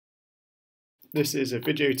This is a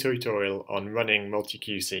video tutorial on running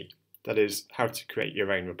MultiQC, that is, how to create your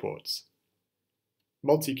own reports.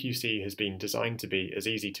 MultiQC has been designed to be as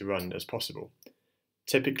easy to run as possible.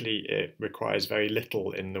 Typically, it requires very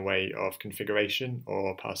little in the way of configuration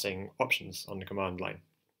or passing options on the command line.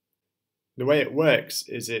 The way it works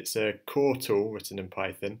is it's a core tool written in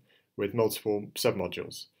Python with multiple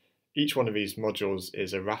submodules. Each one of these modules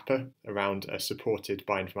is a wrapper around a supported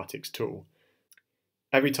bioinformatics tool.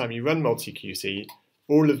 Every time you run MultiQC,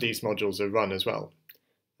 all of these modules are run as well,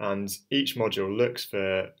 and each module looks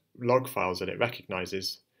for log files that it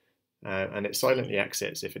recognizes, and it silently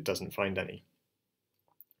exits if it doesn't find any.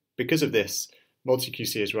 Because of this,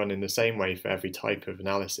 MultiQC is run in the same way for every type of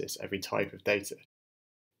analysis, every type of data.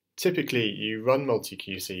 Typically, you run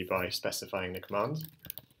MultiQC by specifying the command,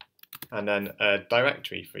 and then a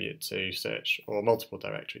directory for you to search, or multiple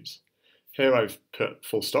directories. Here I've put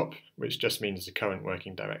full stop, which just means the current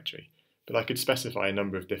working directory, but I could specify a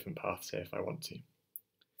number of different paths here if I want to.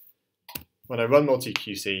 When I run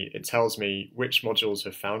MultiQC, it tells me which modules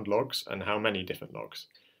have found logs and how many different logs,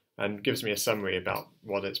 and gives me a summary about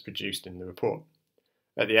what it's produced in the report.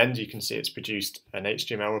 At the end, you can see it's produced an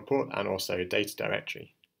HTML report and also a data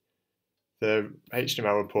directory. The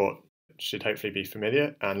HTML report should hopefully be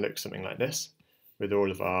familiar and look something like this, with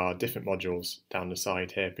all of our different modules down the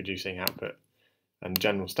side here producing output, and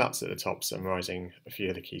general stats at the top summarising a few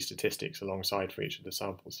of the key statistics alongside for each of the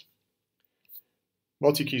samples.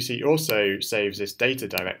 MultiQC also saves this data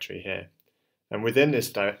directory here, and within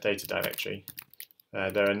this data directory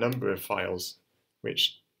there are a number of files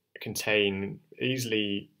which contain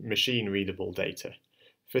easily machine-readable data.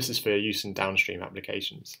 This is for use in downstream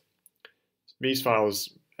applications. These files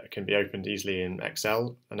can be opened easily in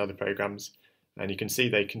Excel and other programs, and you can see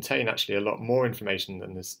they contain actually a lot more information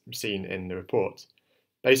than is seen in the report.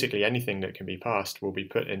 Basically anything that can be parsed will be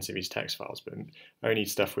put into these text files, but only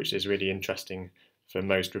stuff which is really interesting for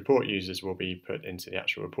most report users will be put into the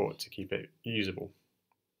actual report to keep it usable.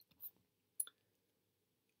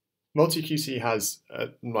 MultiQC has,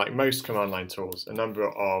 like most command line tools, a number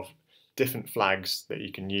of different flags that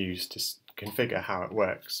you can use to configure how it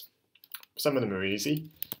works. Some of them are easy,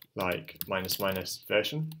 like ----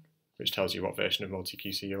 version, which tells you what version of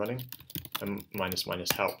MultiQC you're running, and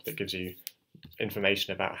 ---- help that gives you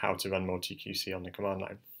information about how to run MultiQC on the command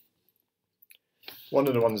line. One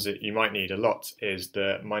of the ones that you might need a lot is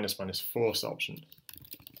the ---- force option.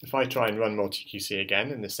 If I try and run MultiQC again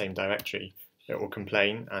in the same directory, it will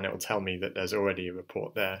complain and it will tell me that there's already a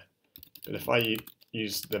report there. But if I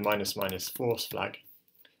use the ---- force flag,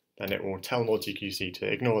 then it will tell MultiQC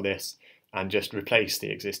to ignore this and just replace the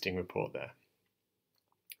existing report there.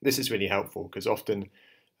 This is really helpful because often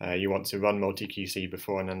you want to run MultiQC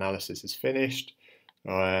before an analysis is finished,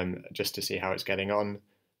 just to see how it's getting on,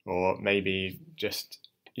 or maybe just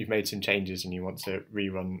you've made some changes and you want to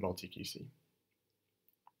rerun MultiQC.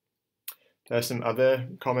 There are some other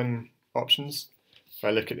common options. If I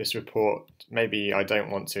look at this report, maybe I don't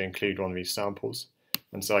want to include one of these samples,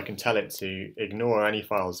 and so I can tell it to ignore any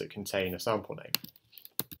files that contain a sample name.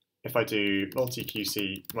 If I do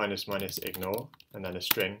MultiQC ---- ignore and then a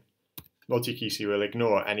string, MultiQC will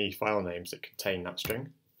ignore any file names that contain that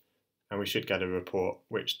string, and we should get a report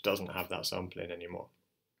which doesn't have that sample in anymore.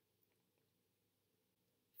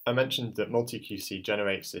 I mentioned that MultiQC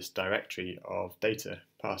generates this directory of data,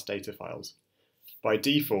 past data files. By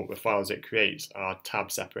default, the files it creates are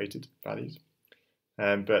tab-separated values,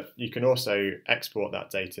 but you can also export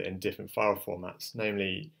that data in different file formats,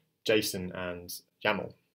 namely JSON and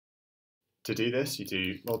YAML. To do this, you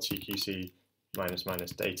do MultiQC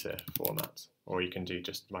 ---- data format, or you can do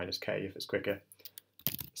just -k if it's quicker.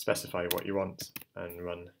 Specify what you want and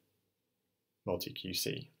run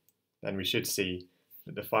MultiQC. Then we should see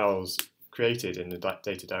that the files created in the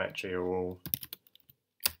data directory are all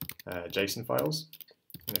JSON files,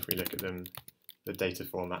 and if we look at them, the data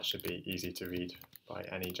format should be easy to read by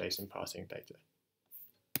any JSON parsing data.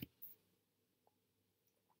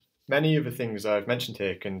 Many of the things I've mentioned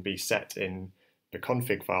here can be set in the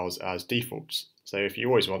config files as defaults. So if you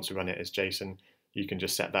always want to run it as JSON, you can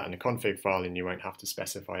just set that in a config file and you won't have to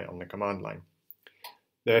specify it on the command line.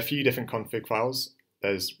 There are a few different config files.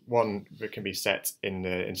 There's one that can be set in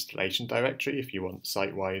the installation directory if you want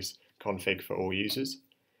site-wise config for all users.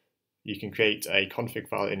 You can create a config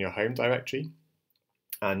file in your home directory,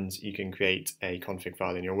 and you can create a config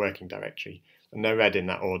file in your working directory. And they're read in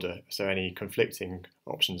that order, so any conflicting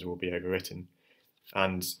options will be overwritten.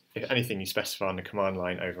 And if anything you specify on the command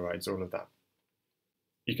line overrides all of that.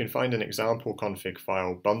 You can find an example config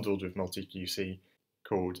file bundled with MultiQC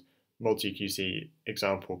called MultiQC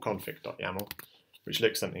example config.yaml, which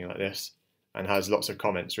looks something like this. and has lots of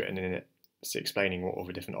comments written in it explaining what all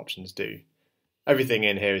the different options do. Everything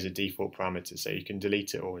in here is a default parameter, so you can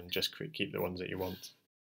delete it all and just keep the ones that you want.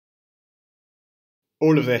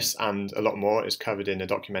 All of this and a lot more is covered in the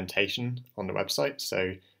documentation on the website,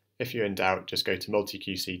 so if you're in doubt, just go to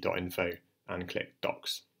multiqc.info and click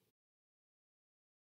Docs.